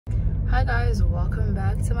Hi guys, welcome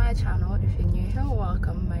back to my channel. If you're new here,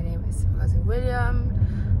 welcome. My name is William.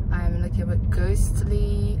 I'm looking a bit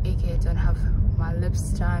ghostly, aka don't have my lips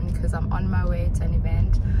done because I'm on my way to an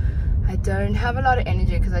event. I don't have a lot of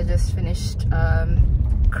energy because I just finished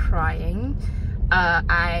crying.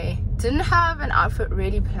 I didn't have an outfit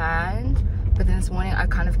really planned, but then this morning I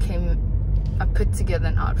put together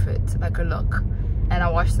an outfit, like a look, and I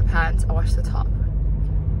washed the pants, I washed the top.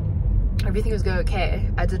 Everything was going okay.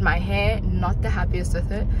 I did my hair, not the happiest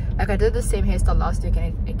with it. Like, I did the same hairstyle last week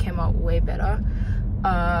and it came out way better.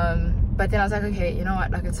 But then I was like, okay, you know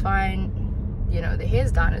what, like, it's fine, you know, the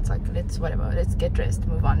hair's done. It's like, let's get dressed,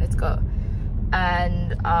 move on, let's go.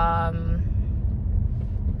 And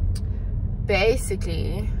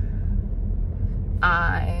basically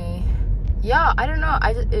I don't know,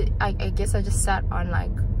 I guess I just sat on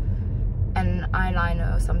like an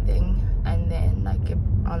eyeliner or something, and then like it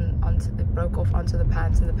broke off onto the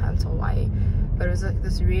pants, and the pants are white, but it was like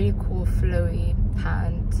this really cool flowy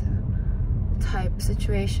pant type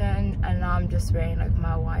situation. And now I'm just wearing like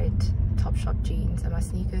my white Topshop jeans and my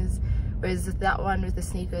sneakers, whereas that one with the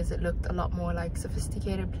sneakers, it looked a lot more like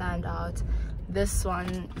sophisticated, planned out. This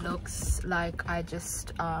one looks like I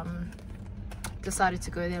just decided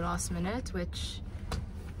to go there last minute, which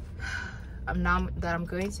now that I'm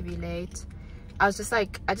going to be late, I was just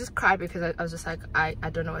like, I just cried because I was just like, I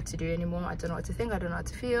don't know what to do anymore. I don't know what to think, I don't know what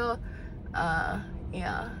to feel.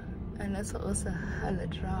 Yeah, and it's also hella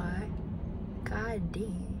dry. God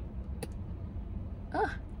damn.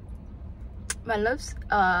 My lips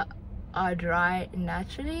are dry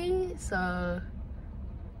naturally, so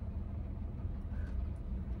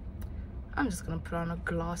I'm just gonna put on a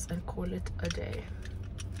gloss and call it a day.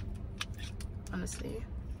 Honestly,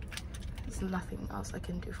 there's nothing else I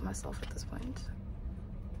can do for myself at this point.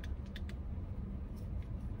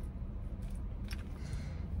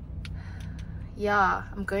 Yeah,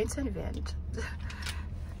 I'm going to an event.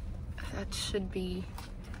 That should be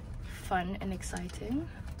fun and exciting.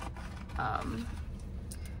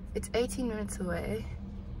 It's 18 minutes away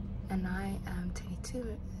and I am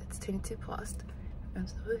 22. It's 22 past. I'm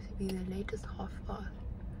supposed to be the latest half hour.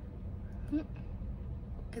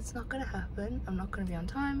 It's not gonna happen. I'm not gonna be on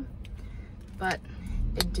time, but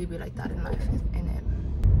it do be like that in life, innit?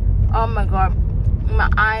 Oh my god, my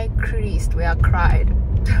eye creased where I cried.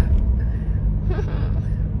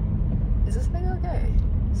 Is this nigga okay?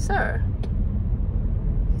 Sir,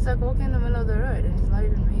 he's like walking in the middle of the road and he's not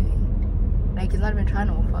even moving. Like, he's not even trying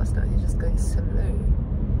to walk faster, he's just going slow.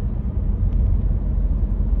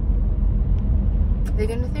 They're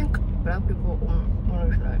gonna think black people are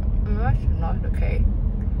not okay.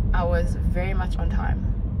 I was very much on time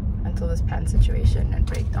until this pants situation and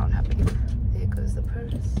breakdown happened. There goes the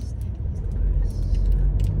purse.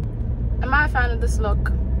 Am I a fan of this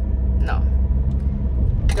look? No.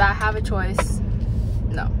 Do I have a choice?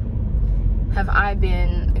 No. Have I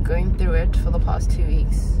been going through it for the past 2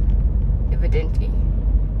 weeks? Evidently.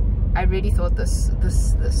 I really thought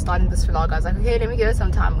starting this vlog, I was like, okay, let me give it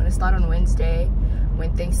some time. I'm gonna start on Wednesday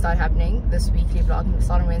when things start happening. This weekly vlog, I'm gonna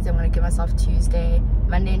start on Wednesday. I'm gonna give myself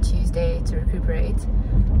Monday and Tuesday to recuperate.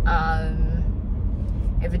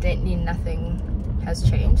 Evidently nothing has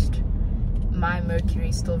changed. My Mercury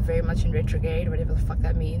is still very much in retrograde, whatever the fuck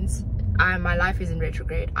that means. My life is in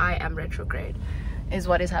retrograde. I am retrograde is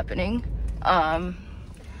what is happening. And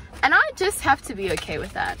I just have to be okay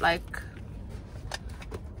with that. Like,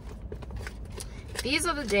 these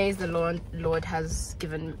are the days the Lord has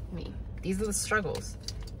given me. These are the struggles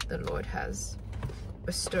the Lord has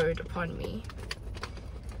bestowed upon me.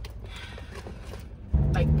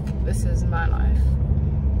 Like, this is my life.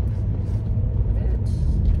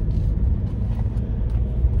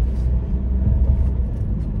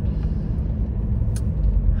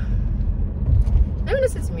 Let me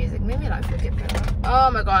listen to music, maybe life will get better.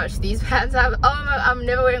 Oh my gosh, these pants I'm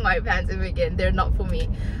never wearing white pants ever again. They're not for me.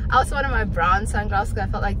 I also wanted my brown sunglasses because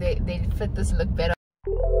I felt like they fit this look better.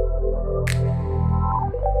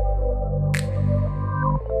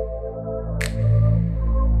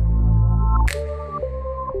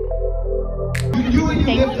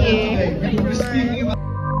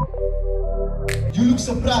 You look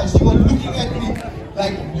surprised. You are looking at me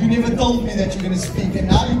like you never told me that you're going to speak, and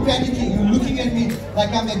now you're panicking. You're looking at me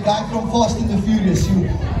like I'm that guy from Fast and the Furious. You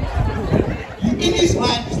in his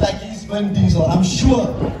mind is like he's Vin Diesel. I'm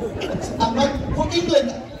sure. I'm not for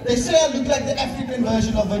England. They say I look like the African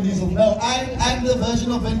version of Vin Diesel. No, I'm the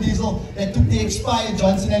version of Vin Diesel that took the expired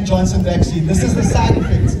Johnson & Johnson vaccine. This is the side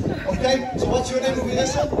effects. Okay. So what's your name over here,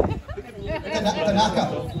 sir?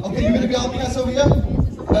 Tanaka. Okay, you're going to be helping us over here?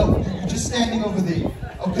 No, you're just standing over there.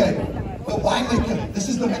 Okay. the winemaker. This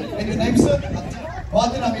is the man. And your name, sir?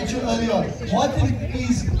 Martin, I met you earlier. Martin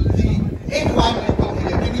is the head winemaker over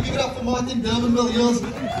here. Can you give it up for Martin? Durbanville Hills.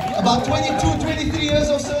 About 22, 23 years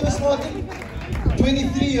of service, Martin?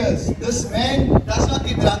 23 years. This man does not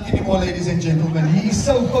get drunk anymore, ladies and gentlemen. He is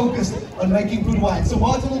so focused on making good wine. So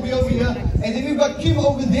Martin will be over here, and then we've got Kim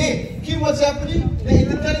over there. Kim, what's happening? The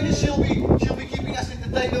entertainer, she'll be keeping us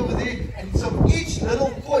entertained over there. And so each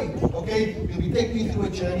little point, okay, will be taking you through a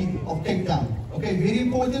journey of Cape Town. Okay, very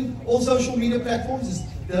important. All social media platforms is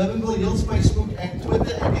Durbanville Hills, Facebook and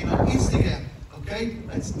Twitter, and then on Instagram. Okay,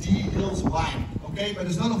 that's D Hills Wine. Okay, but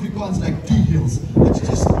there's none of you cons like D Hills. It's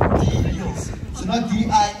just D Hills. So not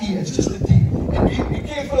D-I-E, it's just a D. And be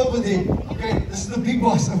careful over there. Okay, this is the big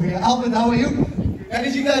boss over here. Albert, how are you?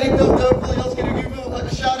 Managing Director of Durbanville Hills. Can you give him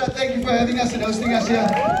a shout out? Thank you for having us and hosting us here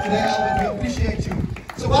today, Albert. We appreciate you.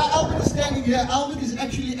 So while Albert is standing here, Albert is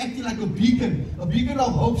actually acting like a beacon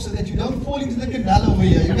of hope, so that you don't fall into the canal over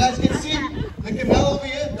here. You guys can see the canal over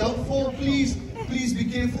here. Don't fall, please. Please be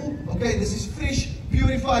careful. Okay, this is fresh,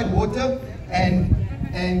 purified water, and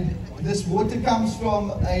this water comes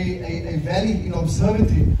from a valley in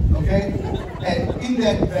observatory. Okay, and in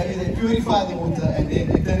that valley they purify the water and then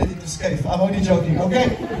they turn it into scariff. I'm only joking.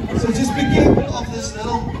 Okay, so just be careful of this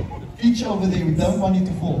little beach over there. We don't want you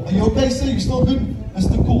to fall. Are you okay, sir? You still good?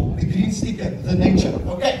 Mr. Cool, the green sticker, the nature.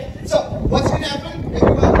 Okay, so what's going to happen?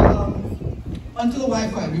 Everyone, onto the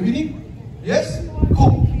Wi-Fi. You ready? Yes?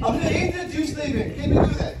 Cool. I'm going to introduce the event. Can you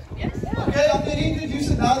do that? Yes. Okay, I'm going to introduce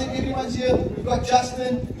it now that everyone's here. We've got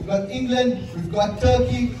Justin, we've got England, we've got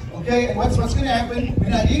Turkey. Okay, and what's going to happen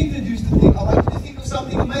when I introduce the thing? I want you to think of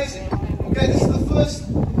something amazing. Okay, this is the first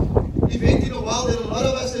event in a while that a lot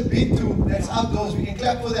of us have been to that's outdoors. We can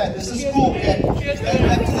clap for that. This is cool. Yeah. Cheers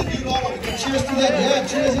back to the new normal. We can cheers to that. Yeah,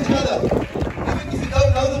 cheers each other. Even if you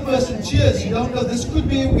don't know the person, cheers. You don't know. This could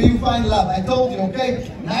be where you find love. I told you,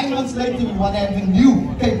 okay? 9 months later, we want to have a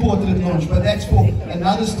new Cape Portrait launch, but that's for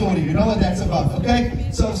another story. You know what that's about, okay?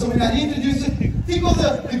 So when I introduce it, think of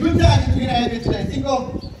the good times we're going to have here today. Think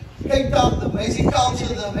of Cape Town, the amazing culture,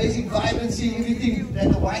 the amazing vibrancy, everything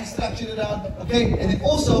that the wine structured around, okay? And then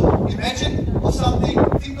also, imagine of something,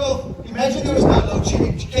 imagine there was no load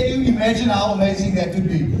shedding. Can you imagine how amazing that would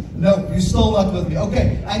be? No, you're still not with me.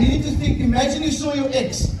 Okay, I need you to think, imagine you saw your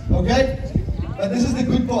ex, okay? But this is the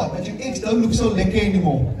good part, that your ex don't look so lekker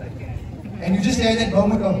anymore. And you just had that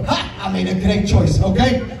moment of, ha, I made a great choice,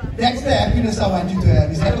 okay? That's the happiness I want you to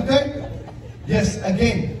have. Is that okay? Yes,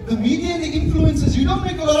 again, the media and the influencers, you don't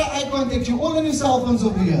make a lot of eye contact, you're all on your cell phones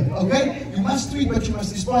over here, okay? You must tweet, but you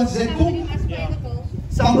must respond. Is that cool? Yeah.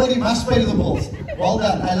 Somebody must pay the bills. Well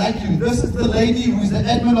done, I like you. This is the lady who's the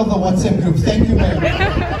admin of the WhatsApp group. Thank you,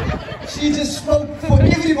 ma'am. She just spoke for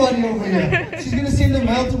everybody over here. She's going to send a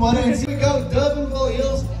mail tomorrow and see we go. Durbanville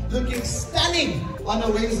Hills looking stunning on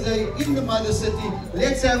a Wednesday in the mother city.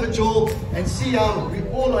 Let's have a jaw and see how we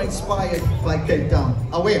all are inspired by Cape Town.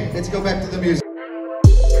 Away, let's go back to the music.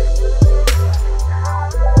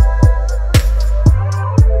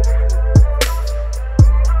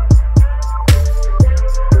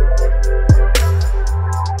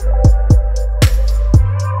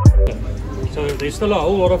 So there's still a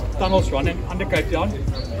whole lot of tunnels running under Cape Town.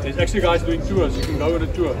 There's actually guys doing tours. You can go on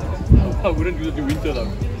a tour. I wouldn't do it in winter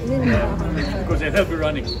though, because they'll be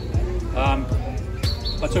running.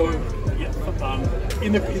 But so, yeah,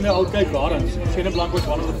 in the old Cape Gardens, Chenin Blanc was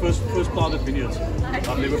one of the first planted vineyards.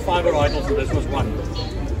 There were 5 varietals and this was one.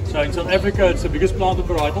 So in South Africa, it's the biggest planted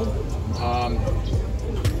varietal.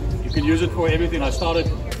 You can use it for everything. I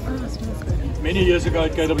started many years ago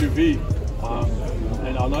at KWV.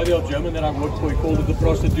 And I know the German that I worked for, he called it the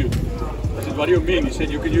prostitute. I said, what do you mean? He said,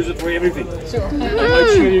 you can use it for everything. Sure. They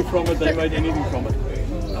made sherry from it, they made anything from it.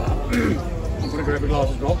 I'm going to grab a glass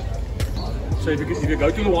as well. So if you go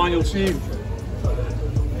to the wine, you'll see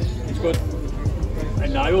it's got,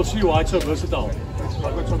 and now you'll see why it's so versatile. I've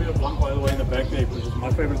got Sauvignon Blanc, by the way, in the back there, which is my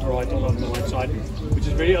favorite varietal on the right side, which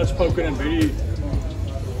is very outspoken and very,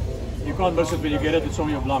 you can't miss it when you get it at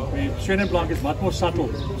Sauvignon Blanc. Chenin Blanc is much more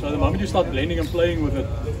subtle, so the moment you start blending and playing with it,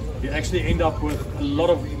 you actually end up with a lot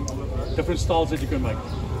of different styles that you can make.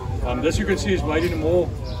 This you can see is made in a more,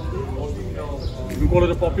 you can call it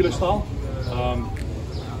a popular style.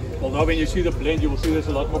 Although when you see the blend, you will see there's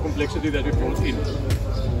a lot more complexity that we brought in.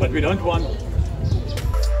 But we don't want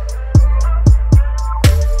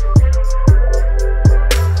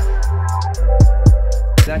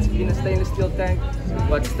that's in a stainless steel tank. We've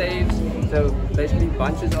got staves, so basically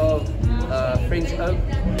bunches of French oak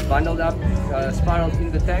bundled up, spiraled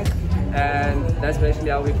in the tank, and that's basically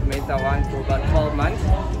how we ferment our wine for about 12 months.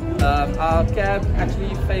 Our cab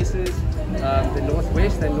actually faces the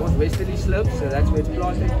northwest and northwesterly slopes, so that's where it's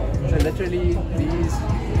planted. So literally these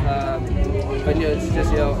vineyards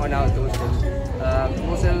just here on our doorstep.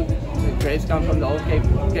 Also the grapes come from the whole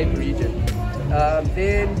Cape region.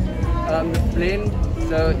 Then the blend,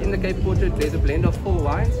 so in the Cape Portrait there's a blend of 4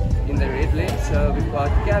 wines in the red blend. So we've got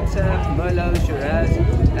Cab Sav, Merlot, Shiraz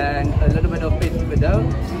and a little bit of Petit Verdot.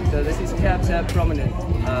 So this is Cab Sav Prominent,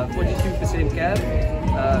 42% Cab.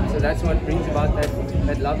 So that's what brings about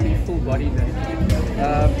that lovely full bodiness.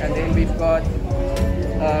 And then we've got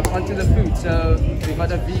onto the food. So we've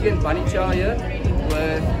got a vegan bunny chow here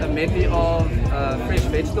with a medley of fresh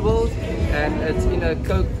vegetables, and it's in a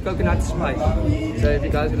coconut spice. So if you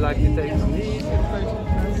guys would like to take some of these.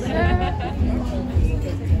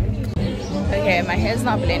 Okay, my hair's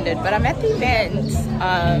not blended, but I'm at the event.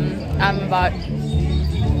 I'm about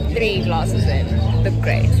 3 glasses in. Look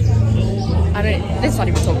great. Let's not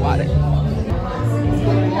even talk about it.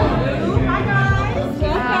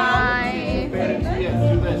 Hi.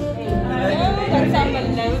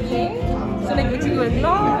 So they get you a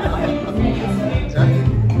glass.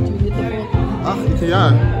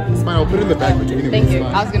 Yeah, it's fine. I'll put it in the bag, but you can. Thank you.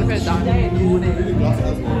 I was gonna put it down.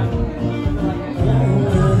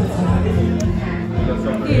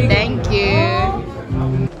 Thank you.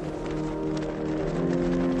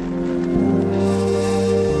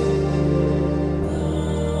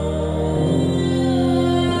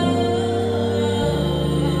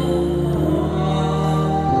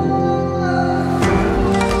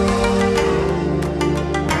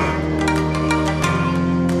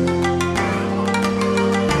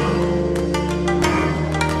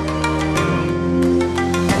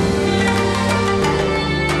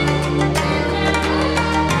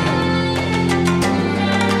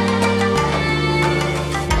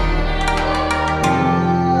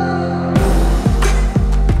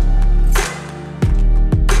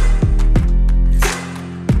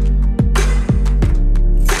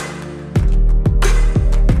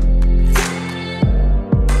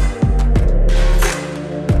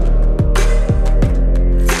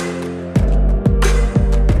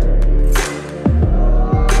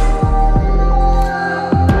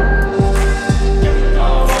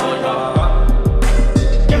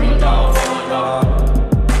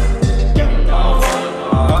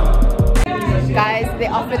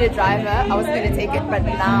 offered a driver, I was going to take it, but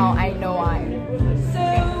now I know why. So,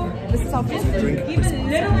 this is how just to give a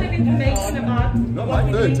little bit of information about not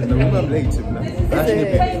my third, the room I'm late. this is the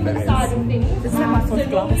entertainment side of things. This is my first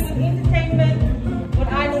class. Entertainment,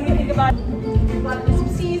 what I normally think about the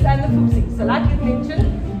Soupsies and the Foopsies. So like you mentioned,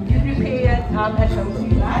 you prepared at home for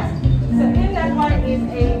you guys. So in that one is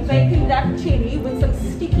a bacon duck chili with some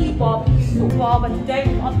sticky barbecue sauce. But today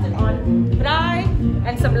we've opted on braai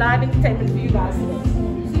and some live entertainment for you guys today.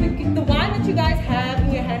 So the wine that you guys have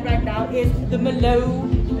in your hand right now is the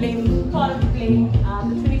Merlot blend, part of the blend,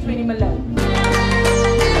 the 2020 Merlot.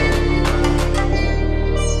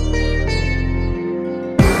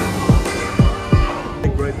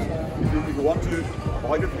 If you want to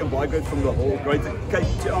buy goods, you can buy goods from the whole greater Cape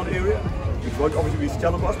Town area, which won't obviously be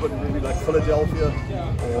Stellenbosch, but maybe like Philadelphia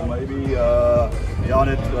or maybe down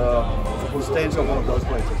at Constantia, one of those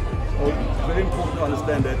places. So it's very important to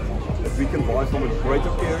understand that we can buy from a greater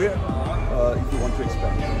area if you want to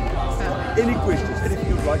expand. Any questions? Anything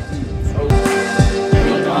you'd like to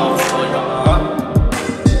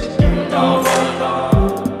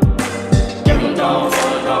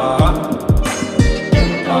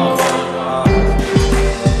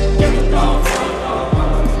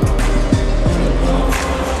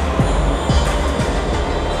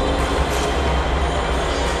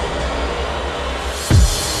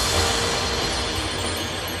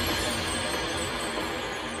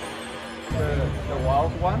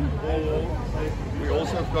one. We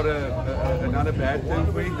also have got another bad term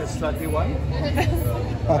for it, the slutty one.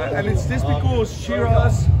 And it's just because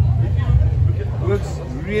Shiraz works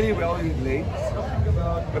really well in blends.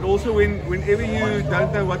 But also whenever you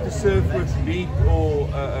don't know what to serve with meat or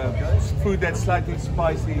food that's slightly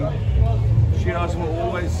spicy, Shiraz will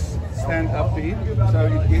always stand up to it. So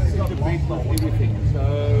it gets into bed with everything.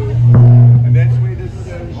 And that's where this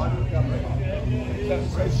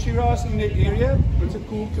so Shiraz in the area, it's a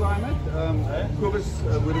cool climate. Kobus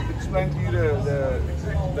would have explained to you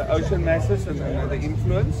the ocean masses and the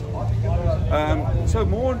influence. So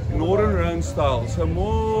more northern Rhone style, so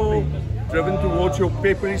more driven towards your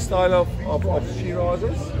peppery style of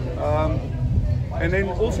Shirazes. And then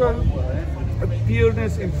also a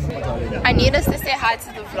pureness in fruit. I need us to say hi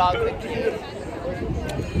to the vlog quickly.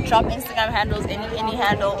 drop Instagram handles, any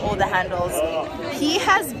handle, all the handles. He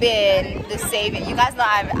has been the savior. You guys know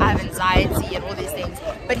I have anxiety and all these things,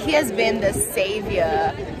 but he has been the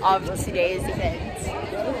savior of today's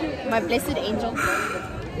event. My blessed angel.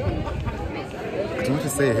 I don't want to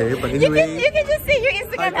say hey, but anyway. You can just say your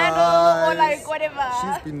Instagram handle or like whatever.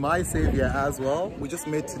 She's been my savior as well. We just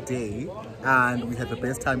met today and we had the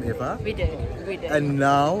best time ever. We did. And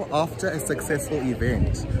now, after a successful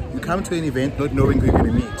event, you come to an event not knowing who you're going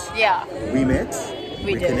to meet. Yeah. We met.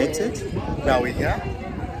 We did. Connected. Now we're here.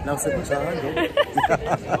 Now second handle.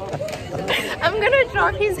 I'm gonna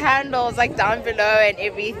drop his handles like down below and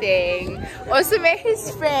everything. Also met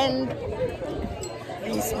his friend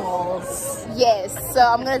Smalls. Yes, so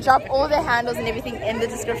I'm gonna drop all the handles and everything in the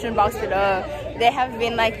description box below. They have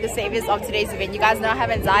been like the saviors of today's event. You guys know I have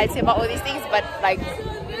anxiety about all these things, but like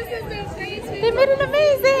they made it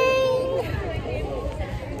amazing.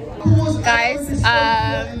 Guys,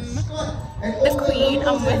 the queen,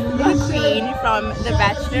 I'm with the queen from The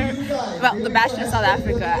Bachelor, well, The Bachelor South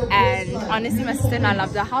Africa, and honestly my sister and I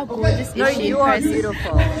loved her. How gorgeous is she? You are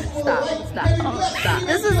beautiful. Stop.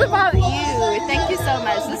 This is about you. Thank you so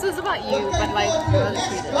much. This is about you, but like, you're the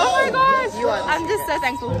cutest. Oh my gosh, I'm just so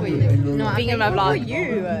thankful for you. No, being in my vlog. For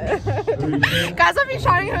you. Guys, I've been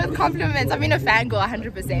showering her with compliments. I've been a fangirl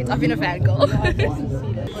 100%. I've been a fangirl.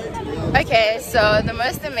 Okay, so the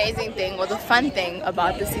most amazing thing, or the fun thing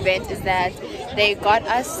about this event is that they got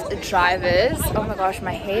us drivers. Oh my gosh,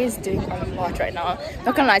 my hair is doing a lot right now.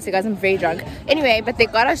 Not gonna lie to you guys, I'm very drunk. Anyway, but they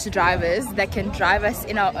got us drivers that can drive us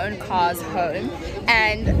in our own cars home.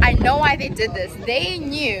 And I know why they did this. They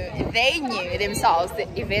knew themselves, the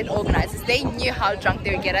event organizers, they knew how drunk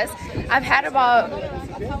they would get us. I've had about,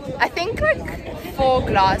 I think like 4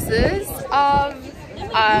 glasses of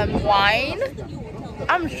wine.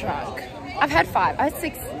 I'm drunk. I've had 5. I had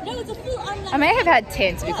 6. I may have had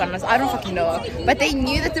 10 to be honest. I don't fucking know. But they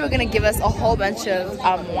knew that they were gonna give us a whole bunch of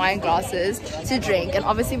wine glasses to drink, and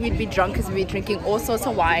obviously we'd be drunk because we'd be drinking all sorts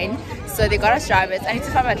of wine. So they got us drivers. I need to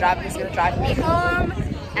find my driver who's gonna drive me home,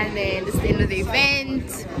 and then this is the end of the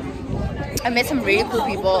event. I met some really cool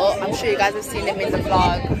people. I'm sure you guys have seen them in the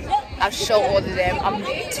vlog. I'll show all of them. I'm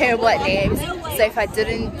terrible at names, so if I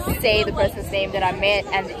didn't say the person's name that I met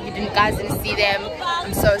and you guys didn't see them,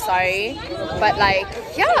 I'm so sorry. But like,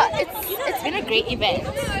 yeah, it's been a great event.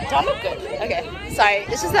 Do I look good? Okay, sorry.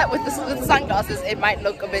 It's just that with the sunglasses, it might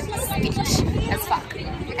look a bit stitch as fuck.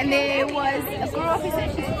 And there was a girl who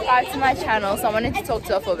said she subscribed to my channel, so I wanted to talk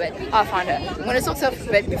to her for a bit. Oh, I found her. I'm gonna talk to her for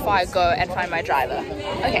a bit before I go and find my driver.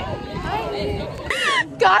 Okay.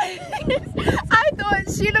 Guys, I thought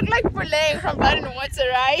she looked like Boulay from Blood and Water,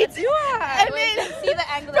 right? You are. And then See the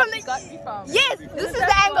angle that you got me from. Yes, this is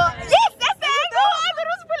the angle. Yes, that's the angle. I thought it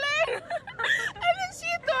was Boulay. And then she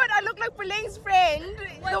thought I looked like Boulay's friend,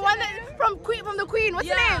 the one that from the Queen. What's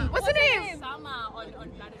her name? What's her name? Zama on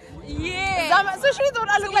Blood and Water. Yeah. Zama. So she thought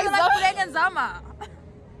I looked like Zama. Boulay and Zama.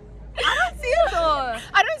 I don't see it though.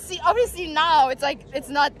 I don't see. Obviously now it's like it's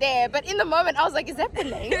not there, but in the moment I was like, is that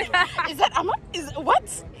Boulay? Is that Amma?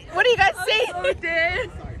 What? What do you guys say? So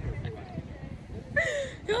dead.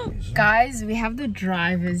 Guys, we have the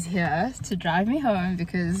drivers here to drive me home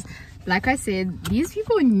because, like I said, these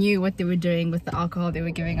people knew what they were doing with the alcohol they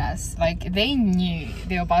were giving us. Like, they knew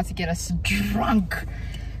they were about to get us drunk.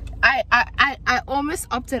 I almost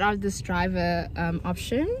opted out of this driver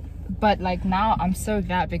option, but like now I'm so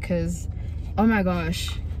glad because, oh my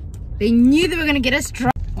gosh, they knew they were gonna get us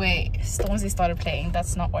drunk. Wait, Stormzy started playing.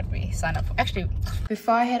 That's not what we signed up for. Actually,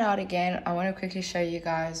 before I head out again, I want to quickly show you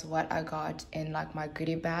guys what I got in like my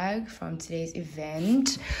goodie bag from today's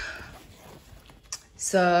event.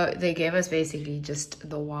 So they gave us basically just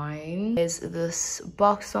the wine. There's this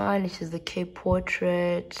box wine, which is the Cape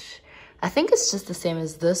Portrait. I think it's just the same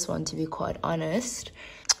as this one, to be quite honest.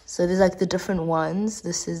 So there's like the different ones.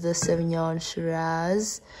 This is the Sauvignon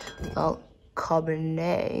Shiraz. Well,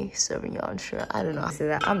 Cabernet Sauvignon Shiraz. I don't know how to say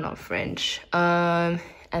that. I'm not French. And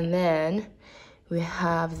then we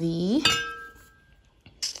have this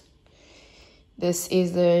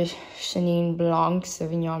is the Chenin Blanc,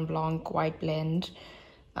 Sauvignon Blanc white blend.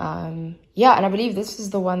 Yeah, and I believe this is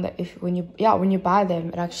the one that when you buy them,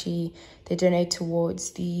 it actually, they donate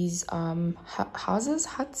towards these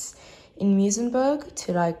huts in Muizenberg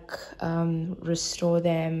to like restore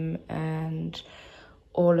them and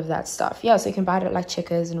all of that stuff. Yeah, so you can buy it at like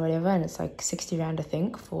Checkers and whatever, and it's like 60 Rand I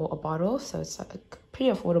think for a bottle, so it's like a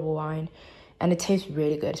pretty affordable wine. And it tastes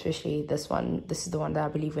really good, especially this one. This is the one that I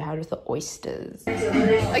believe we had with the oysters.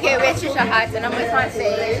 Okay, we're at Shisha Hut and I'm with my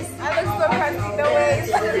face. I look so fancy, no way.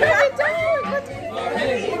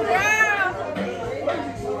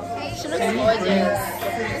 She looks gorgeous.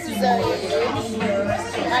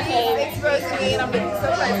 Okay, exposing me and I'm looking so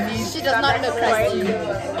confused. She does not look crusty.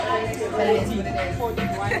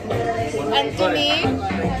 And to me,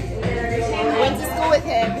 went to school with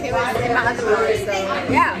him. He was in my other room, so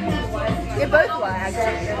yeah. They both were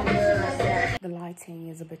actually. The lighting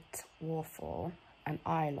is a bit awful and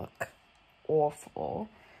I look awful.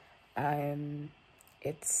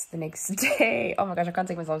 It's the next day. Oh my gosh, I can't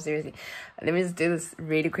take myself seriously. Let me just do this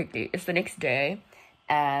really quickly. It's the next day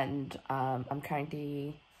and I'm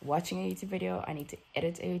currently watching a YouTube video. I need to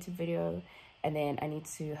edit a YouTube video and then I need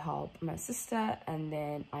to help my sister and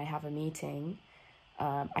then I have a meeting.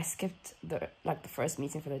 I skipped the first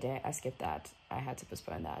meeting for the day. I skipped that. I had to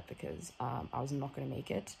postpone that because I was not going to make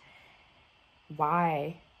it.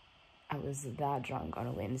 Why I was that drunk on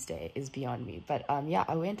a Wednesday is beyond me. But yeah,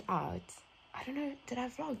 I went out. I don't know, did I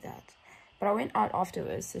vlog that? But I went out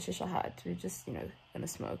afterwards to Shisha Hut. We were just, you know, gonna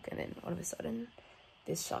smoke and then all of a sudden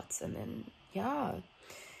there's shots and then yeah.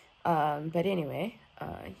 But anyway,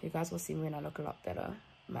 you guys will see me when I look a lot better.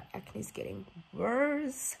 My acne is getting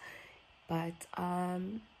worse. But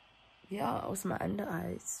yeah, also my under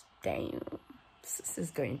eyes. Damn.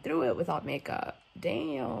 Sister's going through it without makeup.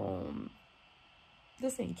 Damn.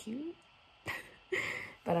 This ain't cute.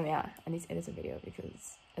 But yeah, I need to edit a video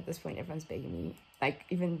because at this point everyone's begging me. Like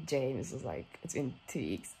even James was like, it's been 2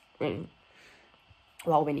 weeks.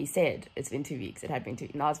 Well, when he said it's been 2 weeks, it had been 2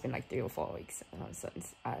 weeks. Now it's been like 3 or 4 weeks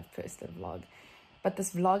since I've posted a vlog. But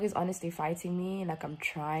this vlog is honestly fighting me. Like I'm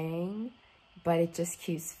trying, but it just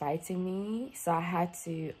keeps fighting me. So I had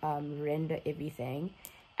to render everything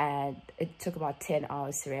and it took about 10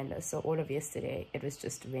 hours to render. So all of yesterday it was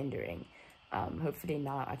just rendering. Hopefully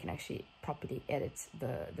now I can actually properly edit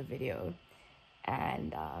the video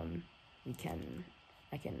and I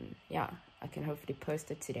can hopefully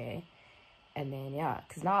post it today. And then yeah,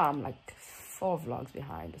 because now I'm like 4 vlogs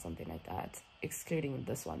behind or something like that, excluding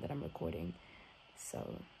this one that I'm recording.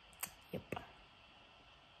 So yep.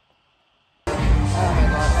 Oh my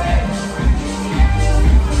god.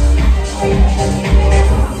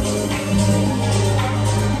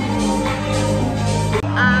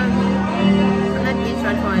 I'm at beach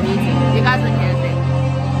run for my meeting. You guys don't hear a thing.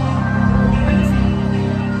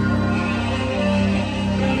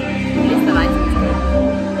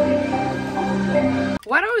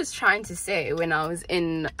 What I was trying to say when I was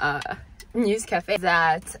in News Cafe is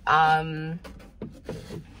that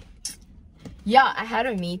yeah, I had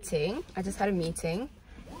a meeting. I just had a meeting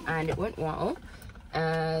and it went well.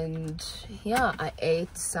 And yeah, I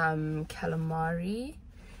ate some calamari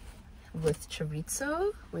with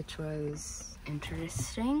chorizo, which was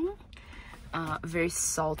interesting. Very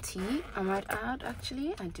salty, I might add.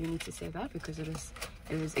 Actually, I do need to say that because it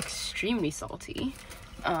was extremely salty.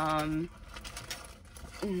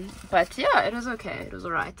 But yeah, it was okay. It was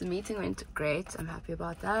all right. The meeting went great. I'm happy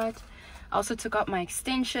about that. I also took out my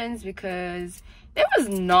extensions because they was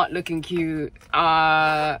not looking cute.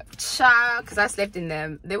 Child, because I slept in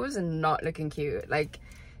them. They was not looking cute. Like,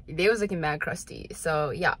 they was looking mad crusty.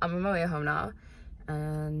 So yeah, I'm on my way home now.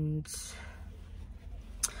 And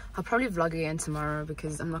I'll probably vlog again tomorrow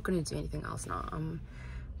because I'm not going to do anything else now. I'm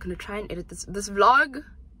going to try and edit this vlog.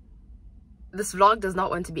 This vlog does not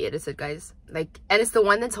want to be edited, guys. Like, and it's the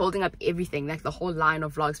one that's holding up everything, like the whole line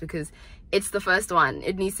of vlogs, because it's the first one.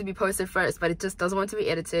 It needs to be posted first, but it just doesn't want to be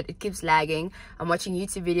edited. It keeps lagging. I'm watching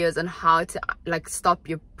YouTube videos on how to like stop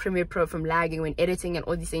your Premiere Pro from lagging when editing and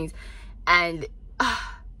all these things, and it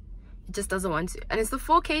just doesn't want to. And it's the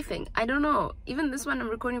 4K thing. I don't know. Even this one I'm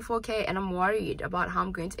recording 4K and I'm worried about how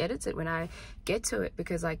I'm going to edit it when I get to it,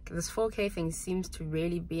 because like this 4K thing seems to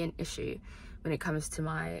really be an issue when it comes to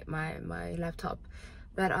my laptop.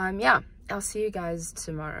 But yeah, I'll see you guys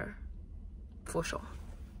tomorrow for sure.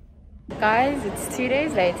 Guys, it's 2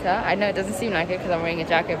 days later. I know it doesn't seem like it because I'm wearing a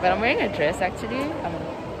jacket, but I'm wearing a dress actually.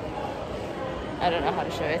 I don't know how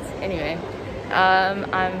to show it. Anyway,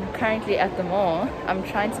 I'm currently at the mall. I'm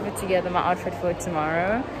trying to put together my outfit for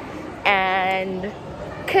tomorrow, and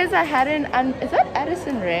because I hadn't is that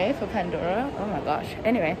Addison Rae for Pandora? Oh my gosh.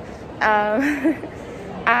 Anyway,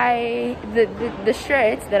 the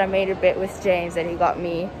shirt that I made a bet with James that he got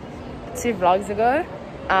me 2 vlogs ago,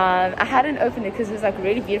 I hadn't opened it because it was like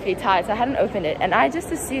really beautifully tied, so I hadn't opened it, and I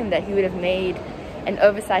just assumed that he would have made an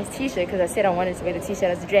oversized t-shirt because I said I wanted to wear the t-shirt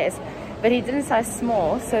as a dress, but he didn't size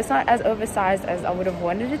small, so it's not as oversized as I would have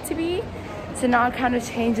wanted it to be. So now it kind of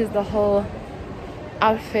changes the whole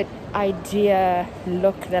outfit idea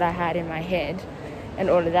look that I had in my head and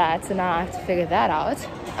all of that, so now I have to figure that out.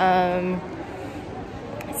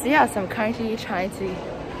 So yeah, so I'm currently trying to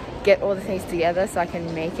get all the things together so I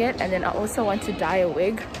can make it. And then I also want to dye a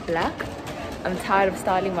wig black I'm tired of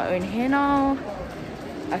styling my own hair now.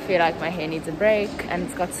 I feel like my hair needs a break, and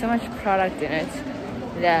it's got so much product in it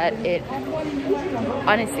that it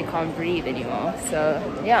honestly can't breathe anymore. So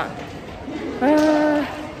yeah.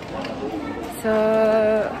 So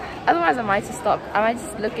otherwise I might just stop. I might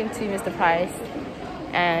just look into Mr. Price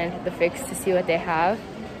and the Fix to see what they have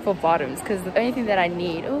for bottoms, because the only thing that I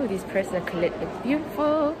need, oh, these purses are lit, look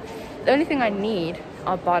beautiful. The only thing I need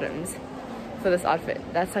are bottoms for this outfit.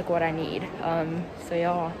 That's like what I need. So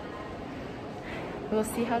yeah, we'll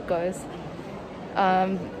see how it goes.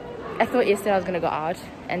 I thought yesterday I was gonna go out,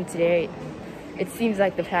 and today it seems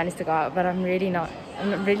like the plan is to go out, but I'm really not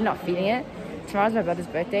feeling it. Tomorrow's my brother's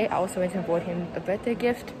birthday. I also went and bought him a birthday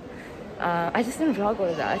gift. I just didn't vlog all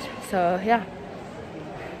of that, so yeah.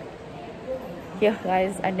 Yeah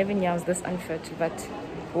guys, I never knew I was this unfit, but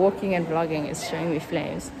walking and vlogging is showing me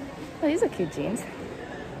flames. Oh, these are cute jeans.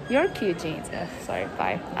 You're cute jeans. Sorry,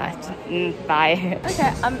 bye. Bye.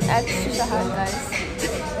 Okay, I'm at Shisha Hut, guys.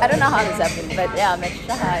 I don't know how this happened, but yeah, I'm at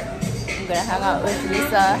Shisha Hut. I'm gonna hang out with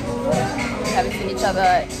Lisa. We haven't seen each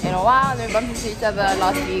other in a while, and we bumped into each other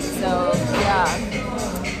last week, so yeah.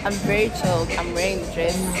 I'm very chilled. I'm wearing the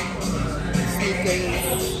dress,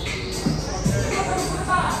 sneakers,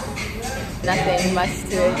 nothing much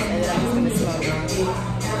to it, and then I'm just gonna smoke.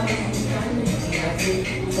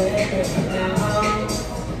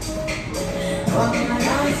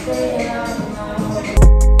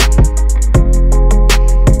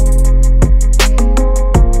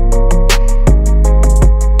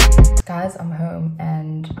 Guys, I'm home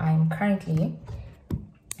and I'm currently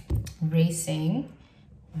racing.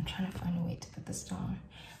 I'm trying to find a way to put this down.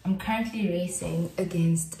 I'm currently racing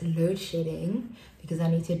against load shedding because I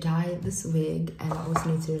need to dye this wig, and I also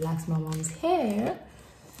need to relax my mom's hair.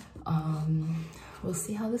 We'll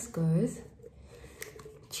see how this goes.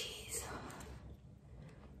 Jeez,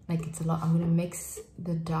 like it's a lot. I'm gonna mix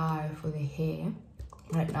the dye for the hair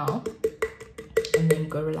right now, and then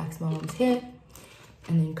go relax my mom's hair,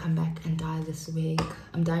 and then come back and dye this wig.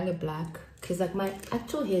 I'm dyeing it black because like my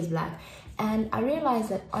actual hair is black, and I realized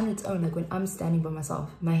that on its own, like when I'm standing by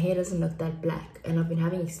myself, my hair doesn't look that black, and I've been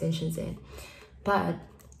having extensions in. But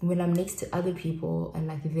when I'm next to other people and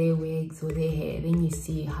like their wigs or their hair, then you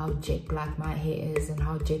see how jet black my hair is and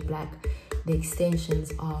how jet black the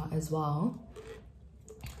extensions are as well.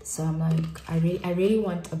 So I'm like, I really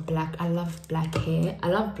want a black. I love black hair. I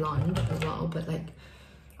love blonde as well, but like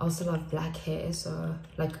I also love black hair. So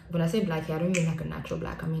like when I say black hair, I don't mean like a natural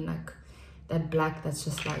black. I mean like that black that's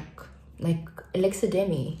just like Alexa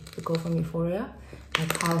Demi, the girl from Euphoria,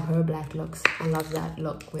 like how her black looks. I love that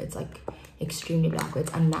look where it's like extremely black, where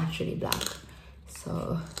it's unnaturally black.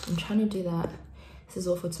 So I'm trying to do that. This is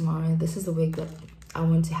all for tomorrow. This is the wig that I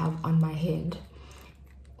want to have on my head.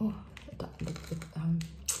 Oh,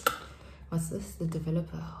 what's this? The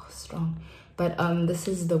developer. Oh, strong. But this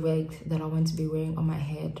is the wig that I want to be wearing on my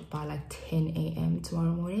head by like 10 a.m.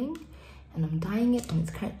 tomorrow morning, and I'm dyeing it, and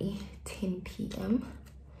it's currently 10 p.m.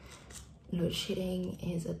 Load shedding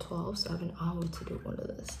is at 12, so I have an hour to do all of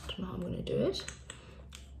this. I don't know how I'm gonna do it,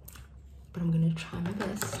 but I'm gonna try my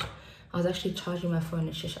best. I was actually charging my phone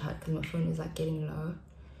at Shisha Hut because my phone is like getting low.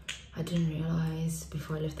 I didn't realize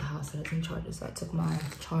before I left the house that I didn't charge it, so I took my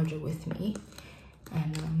charger with me.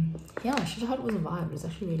 And yeah, Shisha Hut was a vibe. It was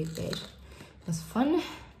actually really great. It was fun.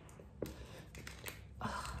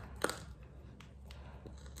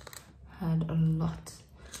 Had a lot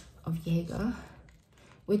of Jaeger,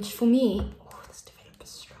 which for me, oh, this developer's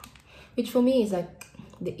strong. Which for me is like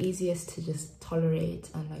the easiest to just tolerate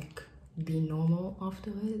and like be normal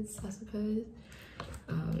afterwards, I suppose.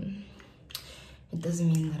 It doesn't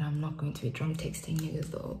mean that I'm not going to be drunk texting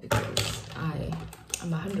niggas though, because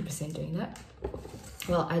I'm 100% doing that.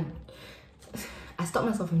 Well, I stopped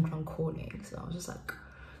myself from drunk calling, so I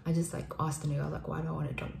just like asked the nigga, I was like, why do I want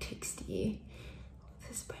to drunk text you?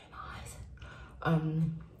 This is pretty nice.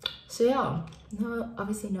 So yeah, no,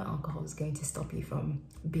 obviously no alcohol is going to stop you from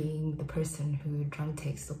being the person who drunk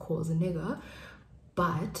texts or calls a nigga,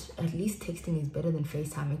 but at least texting is better than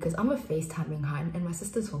FaceTiming, because I'm a FaceTiming hind, and my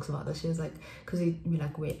sister talks about this. She was like, because we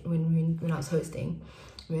like when I was hosting,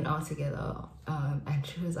 we went out together, and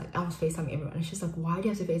she was like, I was FaceTiming everyone, and she's like, why do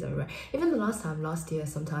you have to FaceTime everyone? Even the last year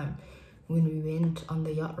sometime when we went on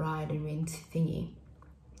the yacht ride and went thingy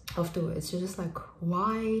afterwards, she was just like,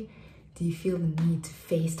 why do you feel the need to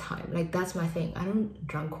FaceTime? Like, that's my thing. I don't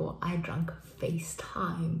drunk call, I drunk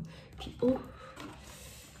FaceTime people.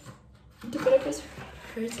 The developer's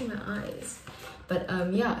hurting my eyes. But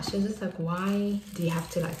yeah, she was just like, why do you have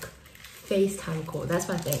to like FaceTime call? That's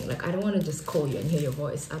my thing. Like, I don't want to just call you and hear your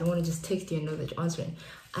voice. I don't want to just text you and know that you're answering.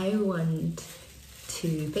 I want to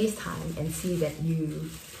FaceTime and see that you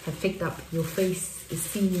have picked up, your face is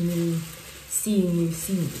seeing you,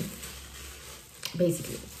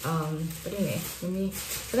 basically. But anyway,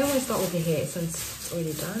 I don't want to start with the hair since it's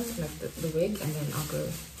already done, like the wig, and then I'll go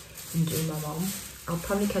and do my mom. I'll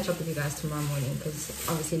probably catch up with you guys tomorrow morning because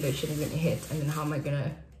obviously load shedding gonna hit, and then how am I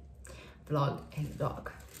gonna vlog in the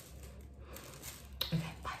dark?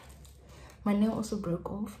 Okay, bye. My nail also broke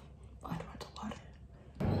off. I don't want to water.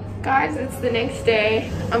 Guys, it's the next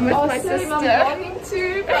day. I'm with my sister. I'm vlogging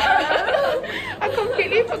too. I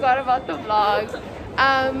completely forgot about the vlog.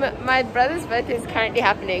 My brother's birthday is currently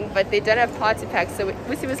happening, but they don't have party packs, so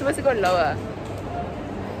we're supposed to go lower.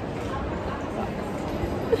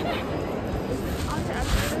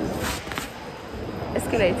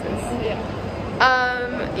 Escalators.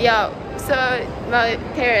 Yeah. So my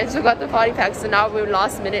parents forgot the party packs, so now we're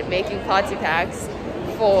last minute making party packs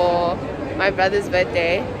for my brother's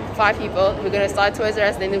birthday. 5 people. We're gonna start Toys R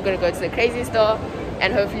Us, then we're gonna go to the Crazy Store,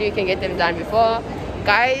 and hopefully we can get them done before.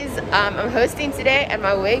 Guys, I'm hosting today, and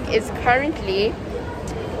my wig is currently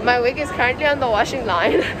on the washing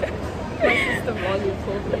line. My sister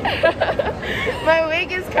my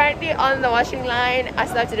wig is currently on the washing line. I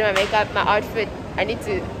still have to do my makeup, my outfit. I need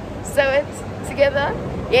to sew it together.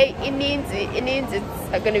 Yeah, it needs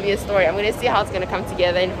it's gonna be a story. I'm gonna see how it's gonna come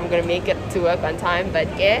together and if I'm gonna make it to work on time. But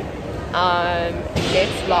yeah,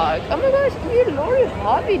 next vlog. Oh my gosh, you Lori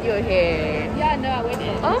Harvey'd your hair. Yeah, no, I went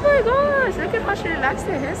in. Oh my gosh, look at how she relaxed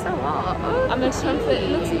her hair so well. Oh, I'm excited. It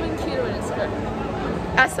looks even cuter when it's cut.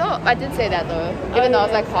 I did say that though, even though I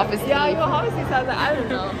was like half asleep. Yeah, you were half asleep, so I was like, I don't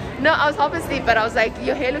know. No, I was half asleep, but I was like,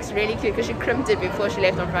 your hair looks really cute because she crimped it before she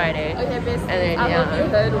left on Friday. Okay, basically, and then, I hope you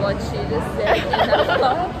heard what she just said in that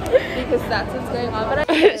vlog, because that's what's going on.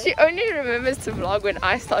 But she only remembers to vlog when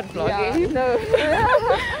I start vlogging. Yeah, no.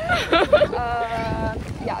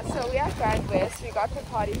 Yeah, so we are Grand West. We got the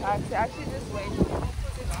party packs. We actually just went to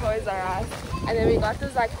Toys R Us, and then we got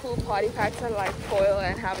those like cool party packs that like foil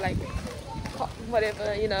and have like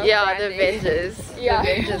whatever, you know. Yeah, branding. the Avengers. Yeah.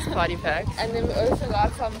 The Avengers party pack. And then we also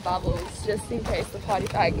got some bubbles just in case the party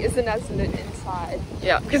pack isn't as lit inside.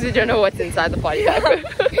 Yeah, because we don't know what's inside the party pack.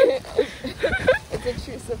 It's a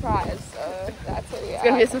true surprise, so that's what we are. It's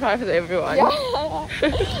gonna be a surprise for everyone. Yeah.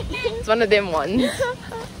 It's one of them ones.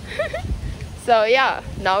 So yeah,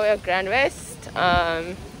 now we're at Grand West.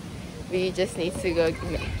 We just need to go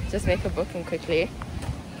make a booking quickly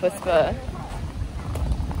for Spur.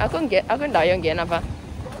 Aku dah yang gen apa?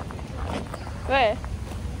 Where?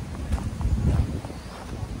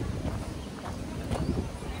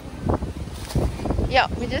 Yeah,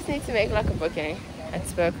 we just need to make like a booking at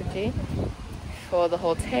Spur quickly for the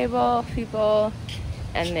whole table people,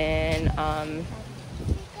 and then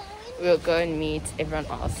we'll go and meet everyone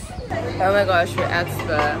else. Oh my gosh, we're at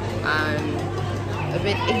Spur. I'm a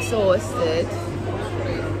bit exhausted.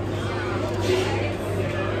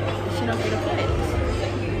 Should not get a plate.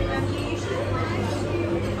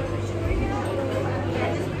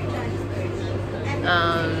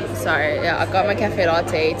 Sorry, yeah, I got my cafe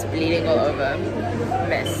latte, it's bleeding all over.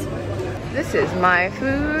 Mess. This is my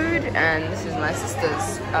food, and this is my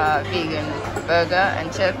sister's vegan burger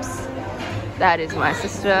and chips. That is my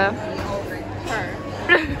sister.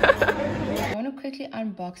 I want to quickly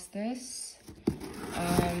unbox this.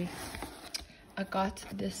 I got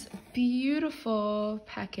this beautiful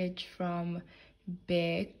package from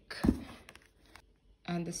Beck.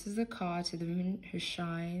 And this is the card to the moon who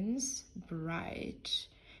shines bright.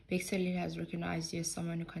 Beck City has recognized you as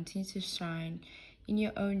someone who continues to shine in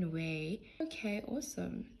your own way. Okay,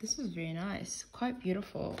 awesome. This is very nice. Quite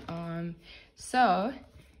beautiful. So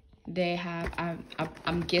they have,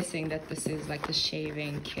 I'm guessing that this is like the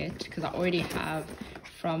shaving kit, because I already have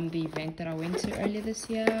from the event that I went to earlier this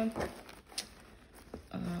year.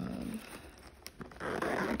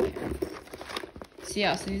 So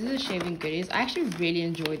yeah, so these are the shaving goodies. I actually really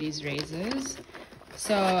enjoy these razors.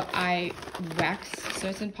 So I wax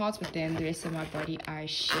certain parts, but then the rest of my body I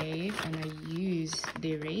shave, and I use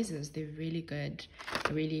their razors. They're really good. I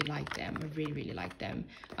really like them. I really like them.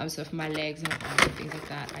 So for my legs and my arms and things like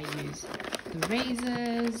that, I use the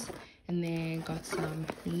razors. And then got some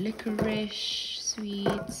licorice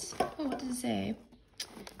sweets. Oh, what does it say?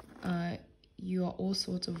 You are all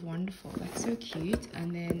sorts of wonderful. That's so cute.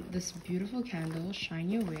 And then this beautiful candle, Shine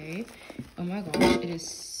Your Way. Oh my gosh, it is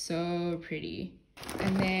so pretty.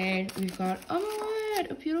 And then we've got, oh my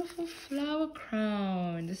word, a beautiful flower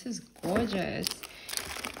crown. This is gorgeous.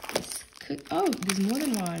 Oh, there's more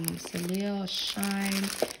than one. Salil, Shine,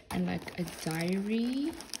 and like a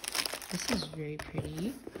diary. This is very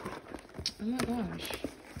pretty. Oh my gosh,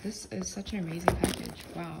 this is such an amazing package.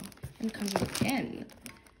 Wow. And comes with a pen.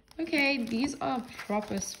 Okay, these are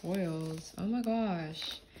proper spoils. Oh my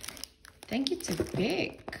gosh. Thank you to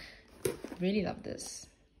Bic. Really love this.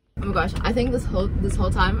 Oh my gosh, I think this whole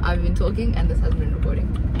time I've been talking and this has been recording.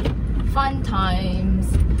 Fun times.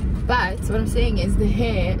 But what I'm saying is the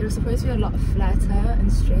hair, it was supposed to be a lot flatter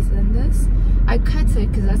and straighter than this. I cut it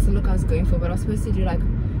because that's the look I was going for, but I was supposed to do like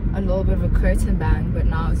a little bit of a curtain bang, but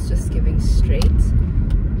now it's just giving straight.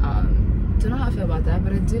 Don't know how I feel about that,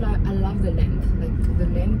 but I love the length. Like the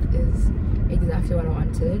length is exactly what I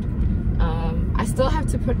wanted. I still have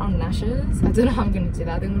to put on lashes. I don't know how I'm gonna do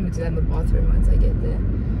that. I think I'm gonna do that in the bathroom once I get there.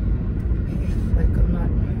 If like I'm not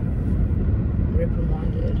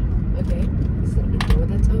reprimanded. Okay, is it the door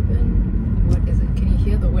that's open? What is it? Can you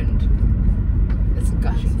hear the wind? It's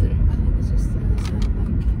gushing through. I think it's just the sound,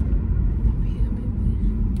 like up here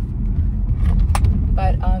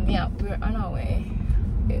maybe. But yeah, we're on our way.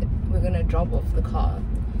 We're gonna drop off the car,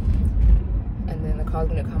 and then the car's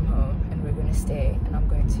gonna come home, and we're gonna stay, and I'm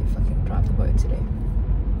going to fucking drive the boat today.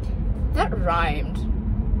 That rhymed.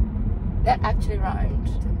 That actually rhymed.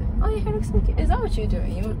 Oh, your hair looks so cute. Is that what you're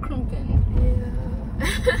doing? You were crimping. Yeah.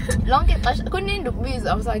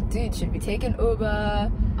 I was like, dude, should we take an Uber?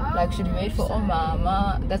 Like, should we wait for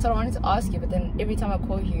Mama? That's what I wanted to ask you, but then every time I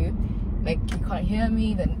call you, like, you can't hear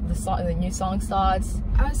me. Then the new song starts.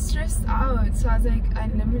 I was stressed out, so I was like,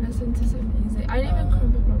 let me listen to some music. I didn't even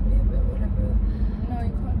crump it properly, but whatever. No,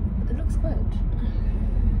 you can't. It looks good.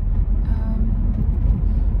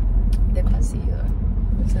 Okay. They can't see you though,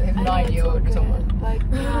 so they have no idea what you're talking about. Like,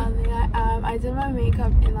 I did my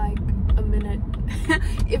makeup in like a minute.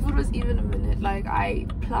 If it was even a minute, like I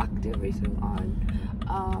plucked everything on.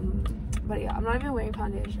 But yeah, I'm not even wearing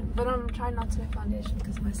foundation, but I'm trying not to wear foundation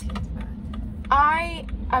because my skin's bad. I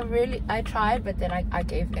tried, but then I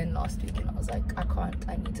gave in last week and I was like, I can't,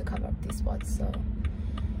 I need to cover up these spots. So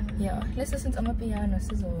yeah, let's listen to my piano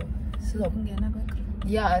sizzle.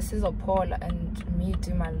 Yeah, sizzle Paul and me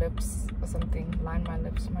do my lips or something, line my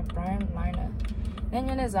lips, my brown liner. Then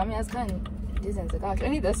you know Zami has kind of designs it out.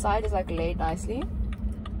 Only this side is like laid nicely.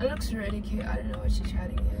 It looks really cute. I don't know what she's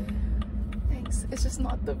trying to get. Thanks. It's just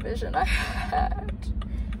not the vision I had.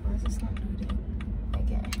 Why is this not loading?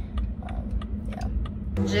 Okay. Yeah.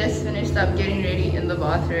 Just finished up getting ready in the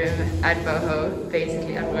bathroom at Boho,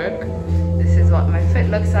 basically at work. This is what my fit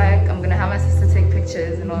looks like. I'm gonna have my sister take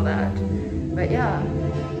pictures and all that. But yeah.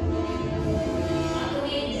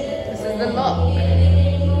 This is the look.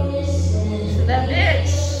 So that's it.